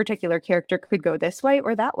this particular character could go this way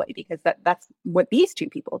or that way because that's what these two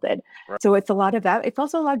people did. Right. So it's a lot of that. It's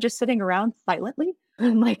also a lot of just sitting around silently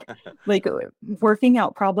and like working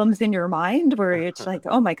out problems in your mind where it's like,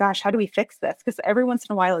 oh my gosh, how do we fix this? Because every once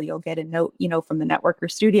in a while you'll get a note, from the network or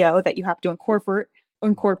studio that you have to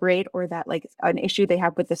incorporate, or that like an issue they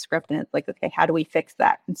have with the script, and it's like, okay, how do we fix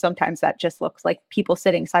that? And sometimes that just looks like people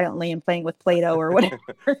sitting silently and playing with Play-Doh or whatever.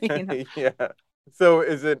 Yeah. So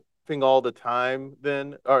is it laughing all the time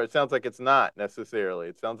then? Or it sounds like it's not necessarily.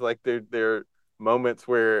 It sounds like there are moments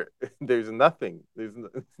where there's nothing. There's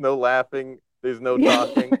no laughing. There's no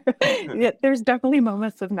talking. Yeah, there's definitely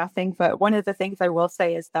moments of nothing. But one of the things I will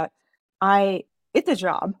say is that it's a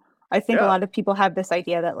job. I think a lot of people have this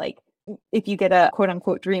idea that like, if you get a quote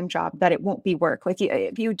unquote dream job, that it won't be work. Like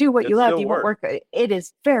if you do what you love, you won't work. It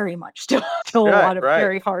is very much still a lot of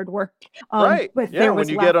very hard work. But yeah, when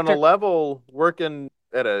you get on a level working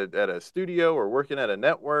at a studio or working at a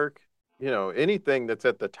network, anything that's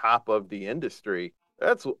at the top of the industry,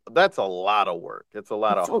 that's a lot of work. It's a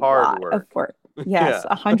lot of hard work. Yes,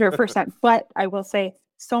 100%. But I will say,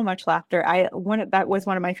 so much laughter. That was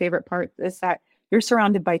one of my favorite parts, is that you're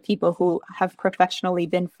surrounded by people who have professionally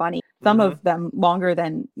been funny, some of them longer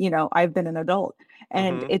than, I've been an adult.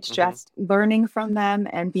 And it's just learning from them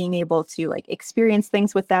and being able to like experience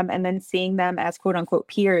things with them and then seeing them as quote unquote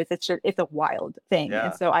peers. It's a wild thing. Yeah.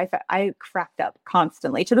 And so I cracked up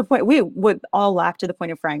constantly to the point we would all laugh to the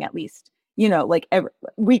point of crying at least, like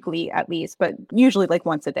weekly at least, but usually like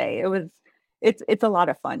once a day. It's a lot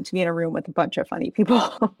of fun to be in a room with a bunch of funny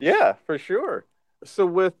people. Yeah, for sure. So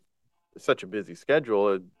with such a busy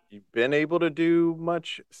schedule, you've been able to do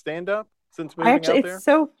much stand-up since moving out there? It's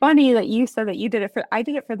so funny that you said that you did it I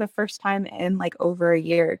did it for the first time in like over a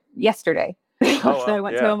year yesterday. So I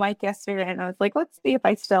went to a mic yesterday and I was like, let's see if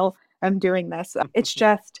I still am doing this. It's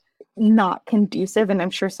just not conducive. And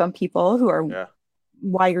I'm sure some people who are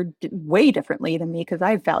wired way differently than me, because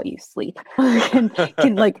I value sleep,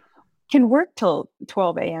 can work till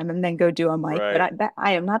 12 a.m. and then go do a mic, but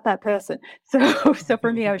I am not that person. So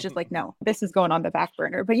for me, I was just like, no, this is going on the back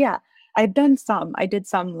burner. But yeah, I did some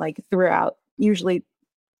like usually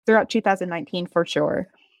throughout 2019 for sure,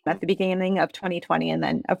 at the beginning of 2020. And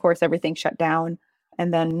then of course, everything shut down.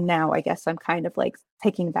 And then now I guess I'm kind of like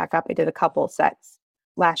picking back up. I did a couple sets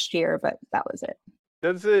last year, but that was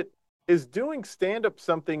it. Is doing stand-up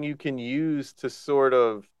something you can use to sort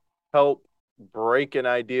of help break an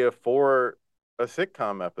idea for a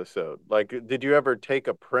sitcom episode? Like, did you ever take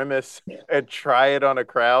a premise and try it on a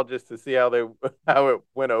crowd just to see how it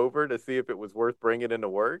went over, to see if it was worth bringing into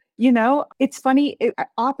work? It's funny.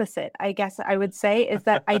 Opposite, I guess I would say, is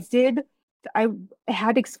that I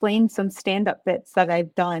had explained some stand-up bits that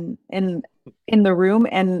I've done in the room,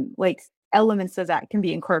 and like elements of that can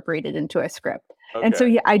be incorporated into a script. Okay. And so,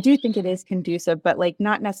 yeah, I do think it is conducive, but like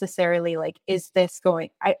not necessarily like, is this going,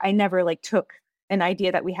 I never like took an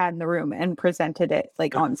idea that we had in the room and presented it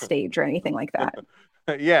like on stage or anything like that.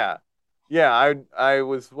 Yeah. I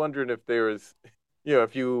was wondering if there was,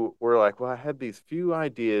 if you were like, well, I had these few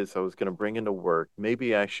ideas I was going to bring into work.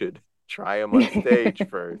 Maybe I should try them on stage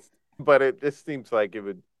first. But it just seems like it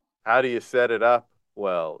would, how do you set it up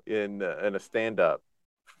well in a stand-up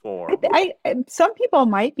form? Some people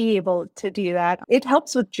might be able to do that. It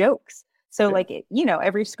helps with jokes. So like,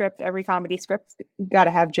 every comedy script got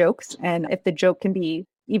to have jokes. And if the joke can be,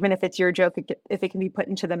 even if it's your joke, if it can be put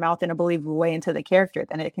into the mouth in a believable way into the character,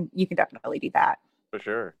 then you can definitely do that. For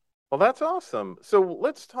sure. Well, that's awesome. So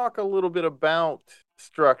let's talk a little bit about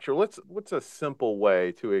structure. What's a simple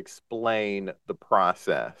way to explain the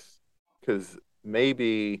process? Because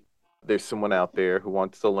maybe there's someone out there who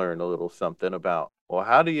wants to learn a little something about, well,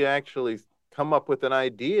 how do you actually come up with an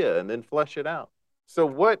idea and then flesh it out? So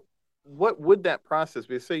what would that process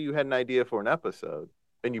be? Say you had an idea for an episode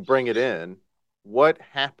and you bring it in. What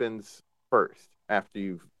happens first after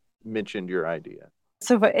you've mentioned your idea?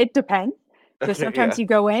 So it depends. So sometimes you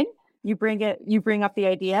go in, you bring up the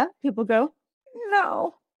idea, people go,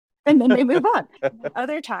 no, and then they move on.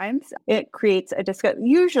 Other times it creates a discussion.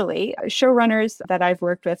 Usually showrunners that I've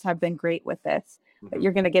worked with have been great with this. Mm-hmm.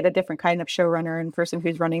 You're going to get a different kind of showrunner and person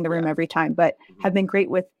who's running the room every time, but have been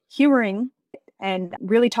great with humoring and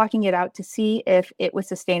really talking it out to see if it was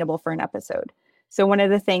sustainable for an episode. So one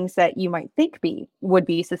of the things that you might think would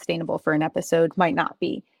be sustainable for an episode might not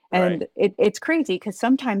be. And it's crazy because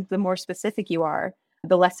sometimes the more specific you are,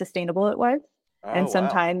 the less sustainable it was. And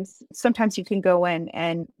sometimes you can go in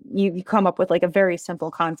and you come up with like a very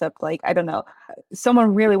simple concept. Like, I don't know,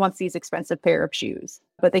 someone really wants these expensive pair of shoes,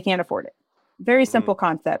 but they can't afford it. Very simple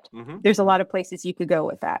concept. Mm-hmm. There's a lot of places you could go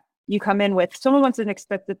with that. You come in with someone wants an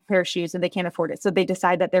expensive pair of shoes and they can't afford it. So they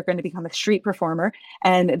decide that they're going to become a street performer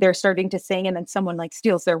and they're starting to sing, and then someone like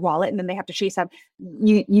steals their wallet and then they have to chase up.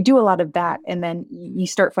 You do a lot of that, and then you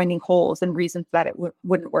start finding holes and reasons that it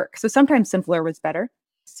wouldn't work. So sometimes simpler was better.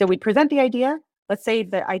 So we'd present the idea. Let's say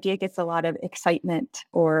the idea gets a lot of excitement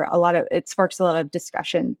or it sparks a lot of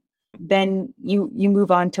discussion. Then you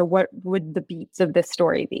move on to what would the beats of this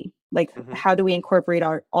story be? Like, how do we incorporate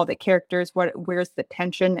all the characters? Where's the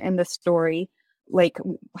tension in the story? like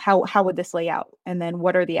how would this lay out, and then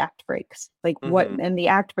what are the act breaks, like what, and the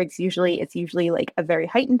act breaks it's usually like a very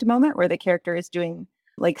heightened moment where the character is doing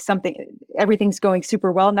like something, everything's going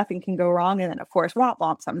super well, nothing can go wrong, and then of course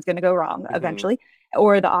something's going to go wrong eventually,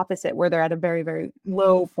 or the opposite where they're at a very, very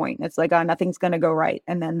low point. It's like, oh, nothing's going to go right,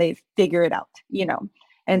 and then they figure it out,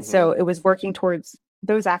 and so it was working towards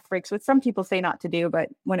those act breaks, which some people say not to do, but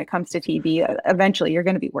when it comes to TV, eventually you're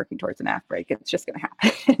going to be working towards an act break. It's just going to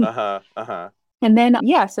happen. And then,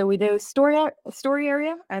 so we do story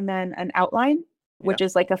area, and then an outline, which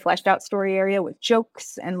is like a fleshed out story area with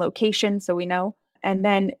jokes and location, so we know. And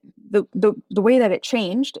then the way that it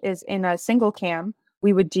changed is in a single cam,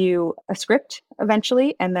 we would do a script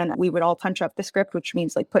eventually, and then we would all punch up the script, which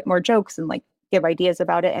means like put more jokes and like give ideas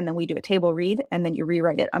about it, and then we do a table read, and then you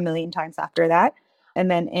rewrite it a million times after that. And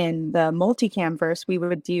then in the multicam verse, we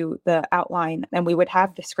would do the outline, and we would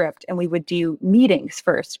have the script, and we would do meetings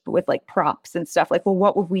first with like props and stuff, like, well,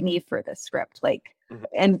 what would we need for this script? Like,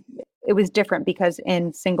 and it was different because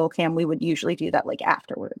in single cam, we would usually do that like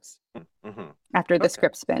afterwards, after the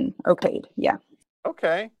script's been okayed. Yeah.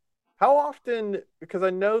 Okay. How often, because I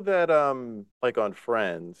know that like on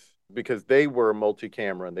Friends, because they were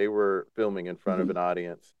multi-camera and they were filming in front of an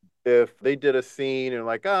audience, if they did a scene and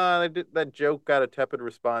like, that joke got a tepid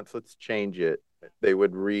response, let's change it, they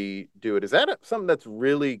would redo it. Is that something that's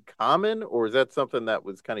really common, or is that something that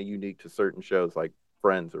was kind of unique to certain shows like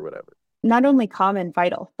Friends or whatever? Not only common,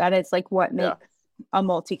 vital. That is like what makes a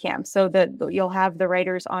multicam. So that you'll have the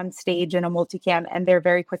writers on stage in a multicam, and they're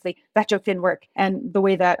very quickly, that joke didn't work. And the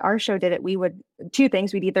way that our show did it, we would two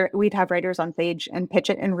things. We'd have writers on stage and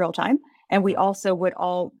pitch it in real time, and we also would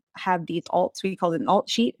all have these alts. We called it an alt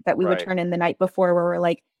sheet that we would turn in the night before, where we're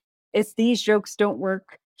like, if these jokes don't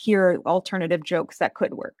work, here are alternative jokes that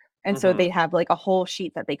could work. And so they have like a whole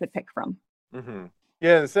sheet that they could pick from.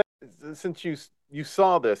 Yeah, since you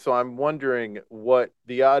saw this, so I'm wondering what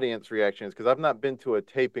the audience reaction is, because I've not been to a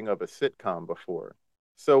taping of a sitcom before.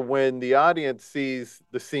 So when the audience sees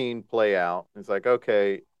the scene play out, it's like,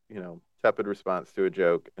 okay, tepid response to a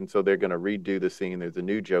joke, and so they're going to redo the scene. There's a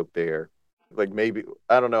new joke there. Like, maybe,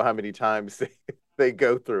 I don't know how many times they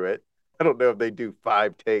go through it. I don't know if they do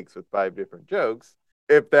 5 takes with 5 different jokes.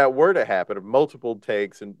 If that were to happen, if multiple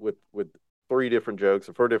takes and with 3 different jokes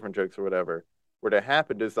or 4 different jokes or whatever were to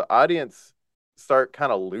happen, does the audience start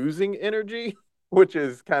kind of losing energy, which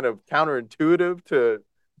is kind of counterintuitive to,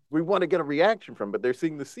 we want to get a reaction from, but they're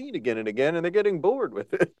seeing the scene again and again and they're getting bored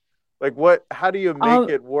with it. Like, how do you make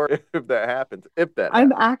it work if that happens?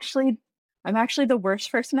 I'm actually the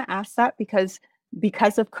worst person to ask that, because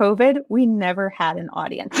of COVID, we never had an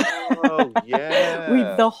audience. Oh,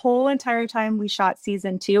 yeah. The whole entire time we shot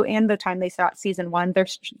season 2 and the time they shot season 1,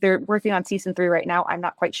 they're working on season 3 right now. I'm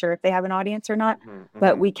not quite sure if they have an audience or not,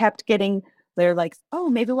 but we kept getting, they're like, oh,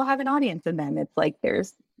 maybe we'll have an audience. And then it's like,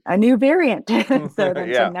 there's a new variant. So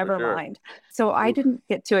never mind. So I didn't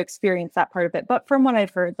get to experience that part of it. But from what I've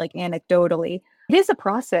heard, like anecdotally, it is a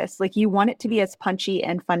process. Like, you want it to be as punchy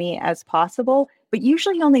and funny as possible, but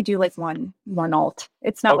usually you only do like one alt.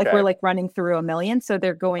 It's not like we're like running through a million. So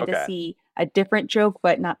they're going to see a different joke,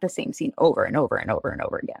 but not the same scene over and over and over and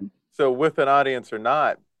over again. So with an audience or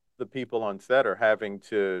not, the people on set are having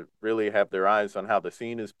to really have their eyes on how the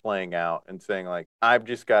scene is playing out and saying like, I've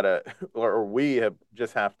just got to, or we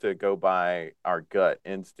just have to go by our gut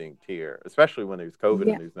instinct here, especially when there's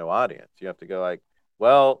COVID and there's no audience. You have to go like,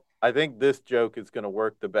 well, I think this joke is going to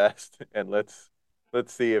work the best, and let's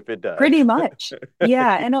see if it does. Pretty much.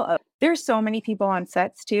 Yeah. And there's so many people on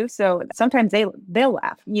sets too. So sometimes they'll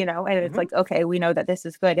laugh, and it's like, okay, we know that this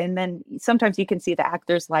is good. And then sometimes you can see the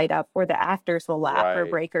actors light up, or the actors will laugh or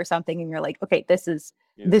break or something. And you're like, okay,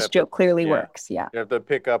 this joke clearly works. Yeah. You have to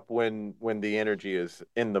pick up when the energy is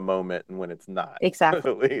in the moment and when it's not.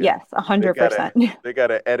 Exactly. Yes. 100%. They got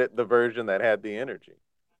to edit the version that had the energy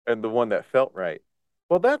and the one that felt right.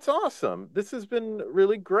 Well, that's awesome. This has been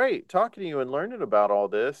really great talking to you and learning about all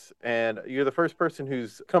this. And you're the first person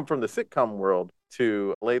who's come from the sitcom world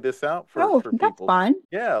to lay this out for people. That's fun.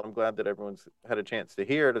 Yeah, I'm glad that everyone's had a chance to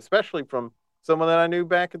hear it, especially from someone that I knew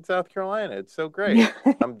back in South Carolina. It's so great.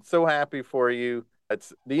 I'm so happy for you.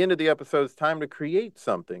 It's the end of the episode. It's time to create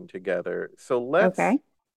something together. So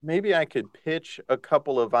maybe I could pitch a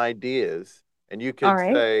couple of ideas and you could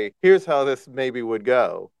say, here's how this maybe would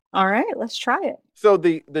go. All right, let's try it. So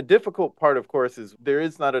the difficult part, of course, is there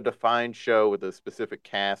is not a defined show with a specific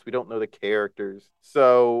cast. We don't know the characters.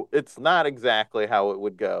 So it's not exactly how it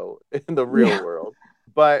would go in the real world.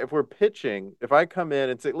 But if we're pitching, if I come in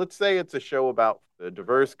and say, let's say it's a show about a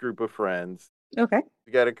diverse group of friends. Okay.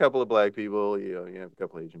 You got a couple of Black people, you have a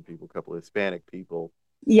couple of Asian people, a couple of Hispanic people.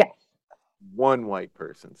 Yes. one white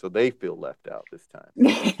person, so they feel left out this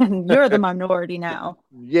time. You're the minority now.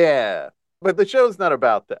 Yeah, but the show's not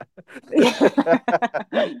about that.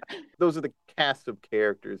 Those are the cast of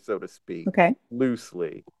characters, so to speak. Okay.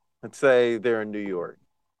 Loosely. Let's say they're in New York.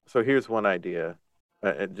 So here's one idea,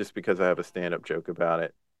 just because I have a stand-up joke about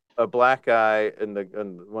it. A black guy in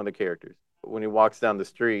one of the characters, when he walks down the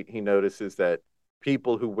street, he notices that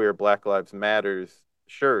people who wear Black Lives Matters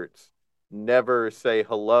shirts never say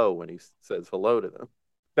hello when he says hello to them.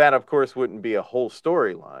 That, of course, wouldn't be a whole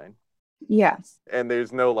storyline. Yes. And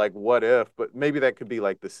there's no like what if, but maybe that could be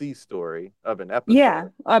like the C story of an episode. Yeah,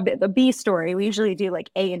 the B story. We usually do like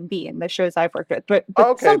A and B in the shows I've worked with, but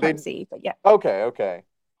okay, sometimes C. But yeah. Okay.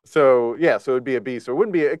 So yeah, so it'd be a B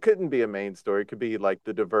story. It couldn't be a main story. It could be like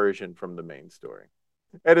the diversion from the main story.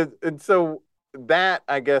 And so that,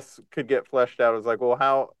 I guess, could get fleshed out as like, well,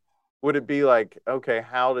 how would it be like? Okay,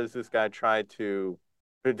 how does this guy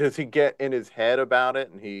does he get in his head about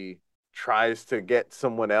it and he tries to get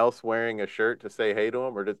someone else wearing a shirt to say hey to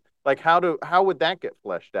him, or how would that get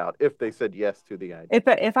fleshed out if they said yes to the idea?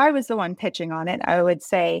 If I was the one pitching on it, I would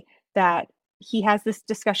say that he has this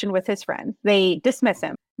discussion with his friends. They dismiss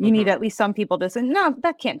him. You need at least some people to say, no,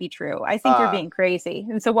 that can't be true. I think you're being crazy.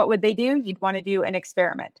 And so what would they do? You'd want to do an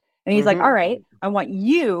experiment. And he's like, all right, I want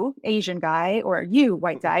you, Asian guy, or you,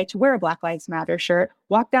 white guy, to wear a Black Lives Matter shirt,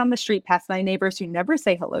 walk down the street past my neighbors who never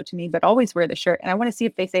say hello to me, but always wear the shirt. And I want to see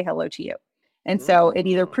if they say hello to you. And so it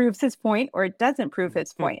either proves his point or it doesn't prove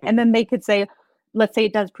his point. And then they could say, let's say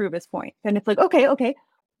it does prove his point. And it's like, okay.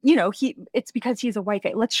 You know, it's because he's a white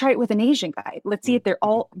guy. Let's try it with an Asian guy. Let's see if they're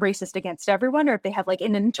all racist against everyone or if they have like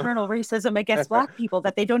an internal racism against Black people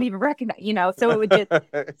that they don't even recognize, you know, so it would just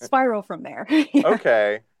spiral from there.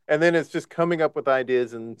 Okay. And then it's just coming up with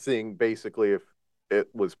ideas and seeing basically if it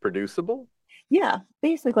was producible. Yeah,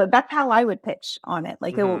 basically that's how I would pitch on it.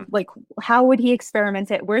 Like, like how would he experiment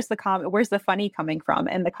it? Where's the funny coming from?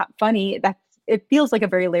 And the funny, it feels like a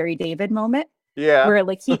very Larry David moment. Yeah. Where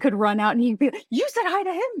like he could run out and he'd be like, you said hi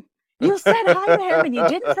to him. You said hi to him and you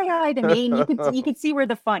didn't say hi to me. And you could see where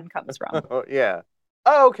the fun comes from. Yeah.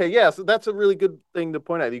 Oh, okay. Yeah. So that's a really good thing to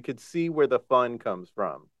point out. You could see where the fun comes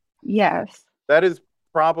from. Yes. That is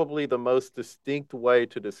probably the most distinct way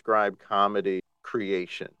to describe comedy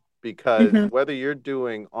creation, because whether you're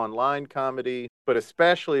doing online comedy, but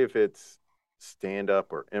especially if it's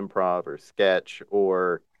stand-up or improv or sketch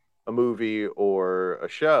or a movie or a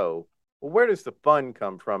show, well, where does the fun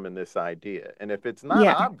come from in this idea? And if it's not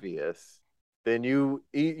obvious, then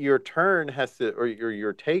your turn has to, or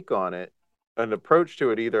your take on it, an approach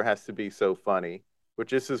to it either has to be so funny,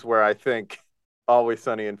 which this is where I think Always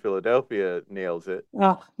Sunny in Philadelphia nails it.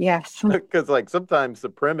 Oh, yes. Because like sometimes the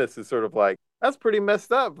premise is sort of like, that's pretty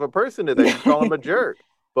messed up. A person did that, you call him a jerk.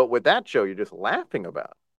 But with that show, you're just laughing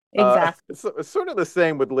about it. Exactly. It's sort of the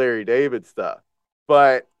same with Larry David stuff.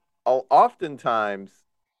 But oftentimes,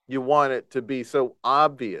 you want it to be so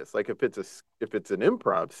obvious. Like if it's an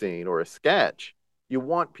improv scene or a sketch, you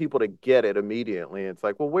want people to get it immediately. It's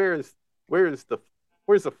like, well, where's the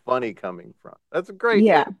funny coming from? That's a great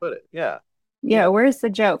way to put it. Yeah, where's the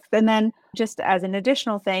joke? And then just as an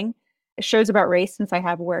additional thing, shows about race, since I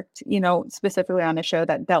have worked, specifically on a show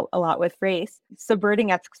that dealt a lot with race,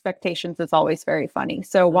 subverting expectations is always very funny.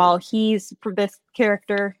 So while this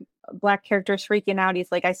character, Black character's freaking out,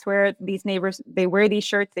 he's like, I swear these neighbors, they wear these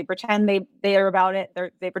shirts, they pretend they are about it,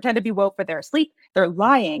 they pretend to be woke, but they're asleep, they're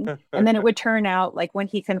lying. And then it would turn out like when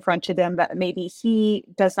he confronted them that maybe he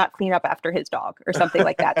does not clean up after his dog or something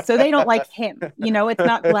like that. So they don't like him, it's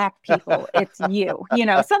not Black people, it's you,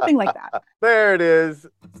 something like that. There it is.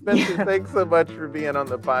 Spencer, thanks so much for being on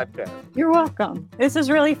the podcast. You're welcome. This is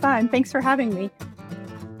really fun. Thanks for having me.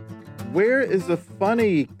 Where is the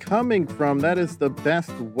funny coming from? That is the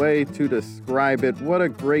best way to describe it. What a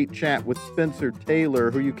great chat with Spencer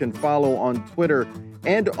Taylor, who you can follow on Twitter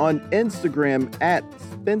and on Instagram at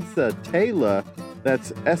Spencer Taylor.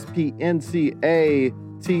 That's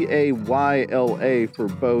SPNCATAYLA for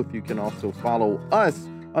both. You can also follow us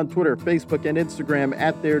on Twitter, Facebook, and Instagram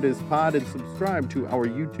at There It Is Pod, and subscribe to our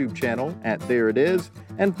YouTube channel at There It Is,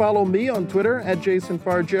 and follow me on Twitter at Jason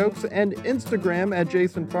Farr Jokes and Instagram at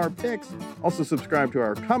Jason Farr Pics. Also subscribe to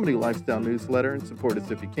our Comedy Lifestyle newsletter and support us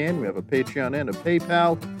if you can. We have a Patreon and a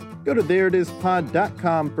PayPal. Go to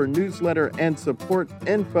thereitispod.com for newsletter and support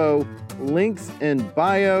info. Links in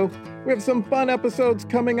bio. We have some fun episodes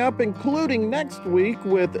coming up, including next week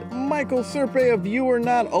with Michael Serpe of You Are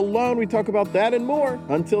Not Alone. We talk about that and more.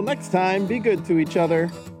 Until next time, be good to each other.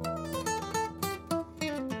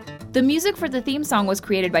 The music for the theme song was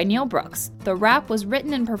created by Neil Brooks. The rap was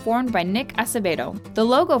written and performed by Nick Acevedo. The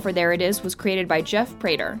logo for There It Is was created by Jeff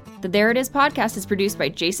Prater. The There It Is podcast is produced by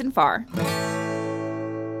Jason Farr.